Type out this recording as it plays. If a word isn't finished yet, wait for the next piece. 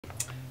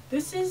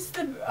This is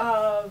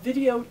the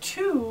video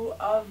 2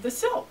 of the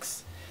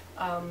silks.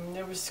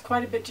 There was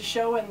quite a bit to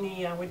show in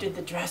the, we did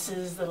the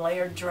dresses, the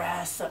layered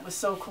dress. That was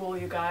so cool,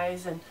 you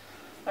guys, and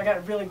I got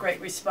a really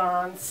great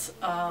response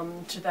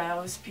to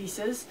those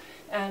pieces.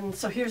 And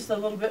so here's the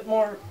little bit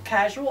more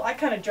casual. I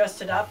kind of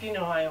dressed it up. You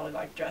know I only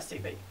like dressy,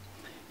 but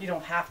you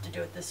don't have to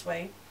do it this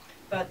way.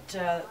 But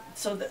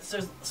so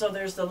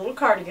there's the little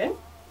cardigan.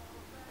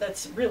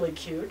 That's really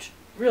cute.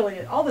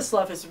 Really, all this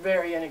stuff is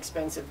very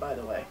inexpensive, by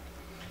the way.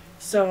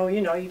 So, you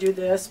know, you do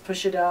this,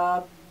 push it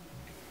up.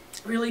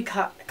 It's really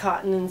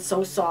cotton and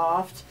so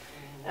soft.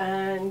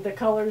 And the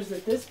colors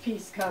that this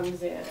piece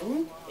comes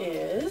in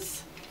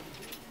is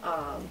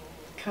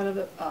kind of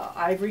a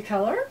ivory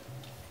color,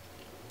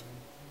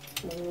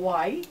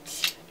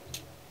 white,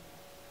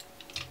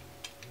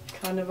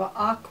 kind of an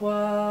aqua,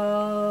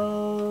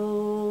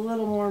 a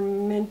little more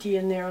minty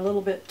in there, a little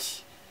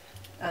bit,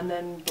 and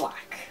then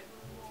black.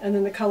 And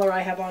then the color I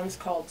have on is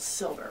called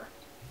silver,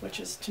 which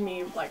is to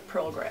me like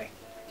pearl gray.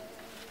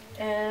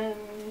 And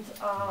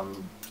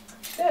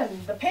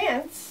then the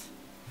pants,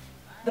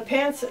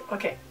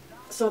 okay,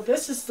 so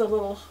this is the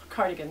little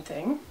cardigan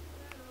thing.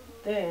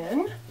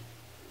 Then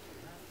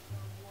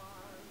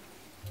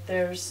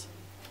there's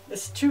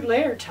this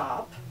 2-layer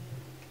top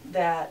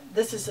that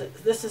this is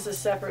a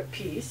separate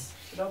piece.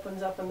 It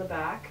opens up in the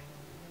back.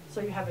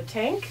 So you have a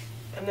tank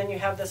and then you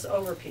have this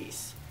over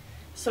piece.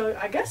 So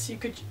I guess you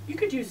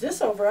could use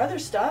this over other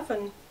stuff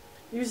and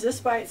use this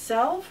by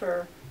itself,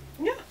 or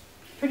yeah,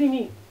 pretty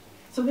neat.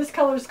 So this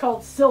color is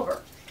called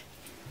silver.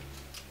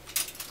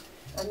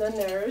 And then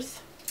there's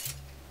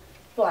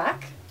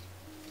black,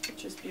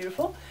 which is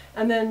beautiful.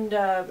 And then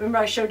remember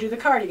I showed you the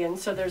cardigan,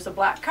 so there's a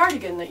black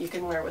cardigan that you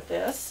can wear with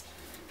this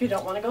if you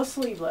don't want to go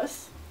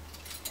sleeveless.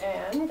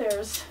 And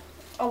there's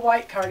a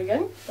white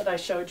cardigan that I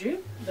showed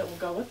you that will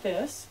go with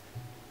this.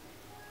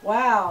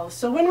 Wow,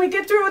 so when we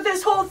get through with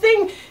this whole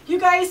thing, you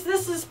guys,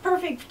 this is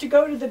perfect to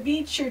go to the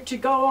beach or to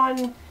go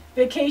on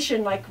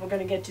vacation like we're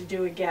going to get to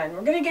do again.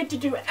 We're going to get to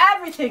do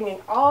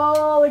everything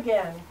all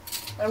again.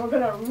 And we're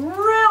going to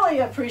really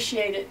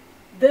appreciate it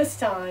this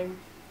time.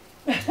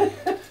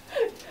 There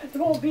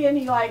won't be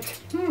any like,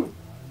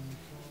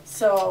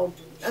 So,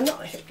 and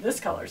this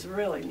color is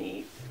really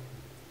neat.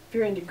 If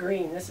you're into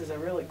green, this is a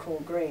really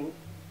cool green.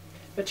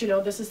 But you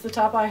know, this is the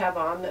top I have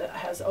on that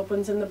has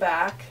opens in the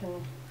back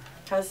and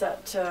has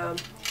that,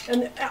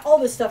 and all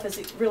this stuff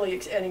is really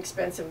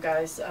inexpensive,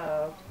 guys.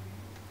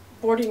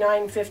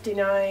 $49,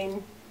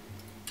 $59,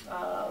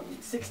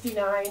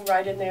 $69,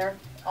 right in there.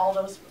 All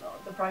those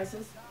the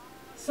prices.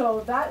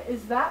 So that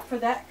is that for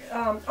that.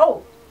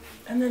 Oh,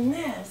 and then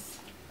this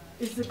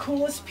is the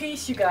coolest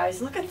piece, you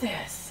guys. Look at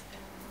this.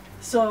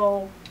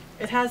 So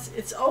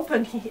it's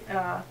open,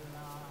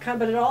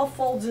 but it all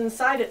folds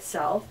inside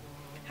itself.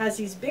 Has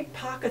these big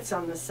pockets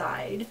on the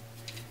side.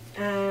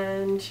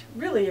 And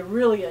really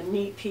a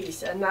neat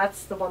piece, and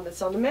that's the one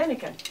that's on the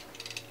mannequin,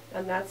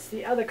 and that's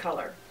the other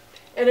color.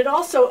 And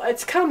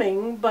it's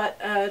coming, but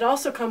it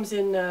also comes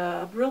in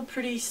real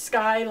pretty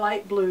sky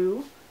light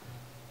blue,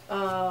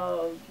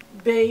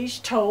 beige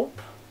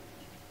taupe,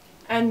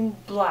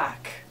 and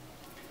black.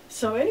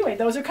 So anyway,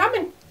 those are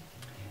coming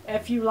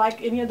if you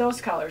like any of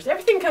those colors.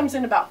 Everything comes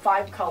in about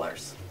 5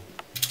 colors.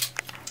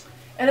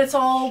 And it's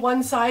all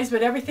one size,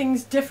 but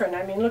everything's different.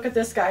 I mean, look at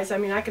this, guys. I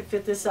mean, I could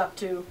fit this up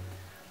to,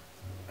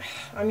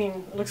 I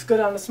mean, it looks good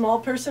on a small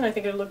person. I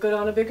think it'll look good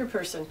on a bigger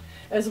person.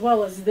 As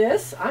well as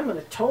this. I'm going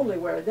to totally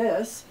wear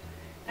this.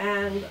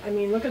 And, I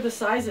mean, look at the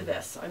size of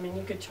this. I mean,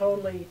 you could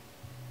totally,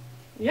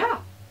 yeah.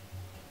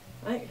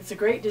 It's a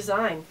great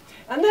design.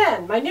 And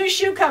then, my new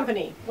shoe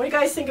company. What do you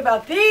guys think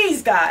about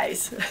these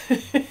guys?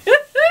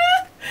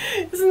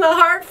 Isn't the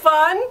heart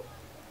fun?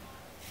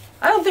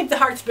 I don't think the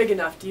heart's big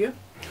enough, do you?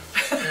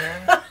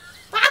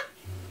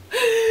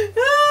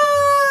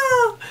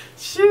 Oh,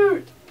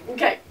 shoot.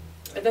 Okay.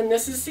 And then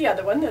this is the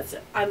other one.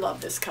 I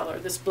love this color,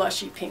 this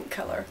blushy pink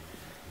color.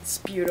 It's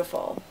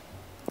beautiful.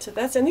 So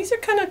and these are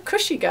kind of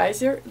cushy, guys.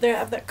 They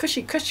have that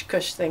cushy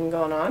thing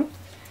going on.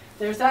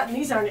 There's that, and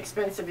these aren't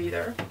expensive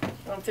either.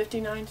 On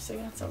 $59, see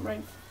that's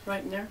something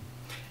right in there.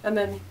 And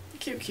then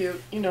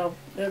cute. You know,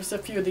 there's a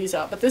few of these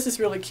out, but this is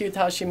really cute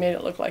how she made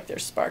it look like they're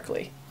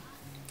sparkly.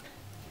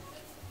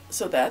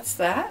 So that's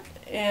that.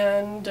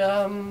 And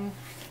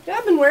yeah,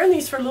 I've been wearing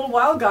these for a little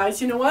while,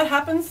 guys. You know what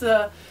happens?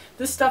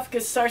 This stuff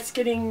starts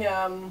getting,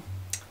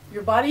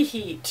 your body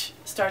heat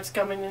starts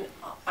coming in,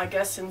 I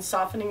guess, and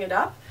softening it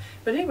up.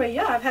 But anyway,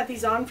 yeah, I've had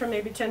these on for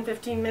maybe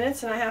 10-15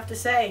 minutes, and I have to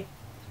say,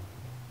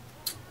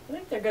 I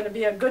think they're going to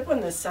be a good one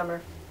this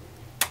summer.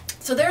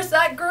 So there's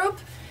that group.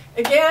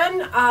 Again,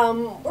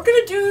 we're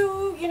going to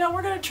do, you know,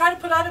 we're going to try to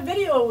put out a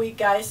video a week,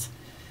 guys.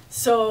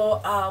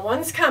 So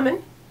one's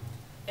coming,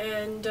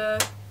 and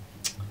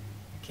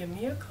give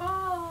me a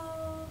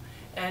call.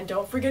 And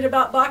don't forget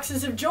about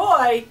Boxes of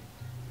Joy.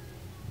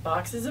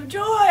 Boxes of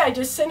Joy. I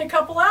just sent a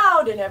couple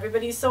out and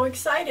everybody's so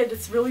excited.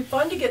 It's really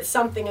fun to get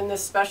something in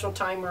this special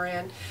time we're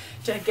in.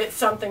 To get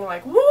something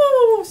like,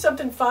 woo,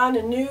 something fun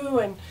and new,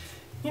 and,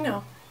 you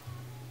know,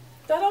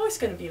 not always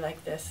going to be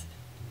like this.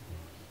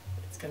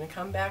 It's going to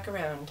come back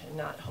around and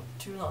not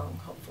too long,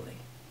 hopefully.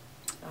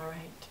 All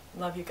right.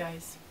 Love you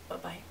guys.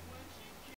 Bye-bye.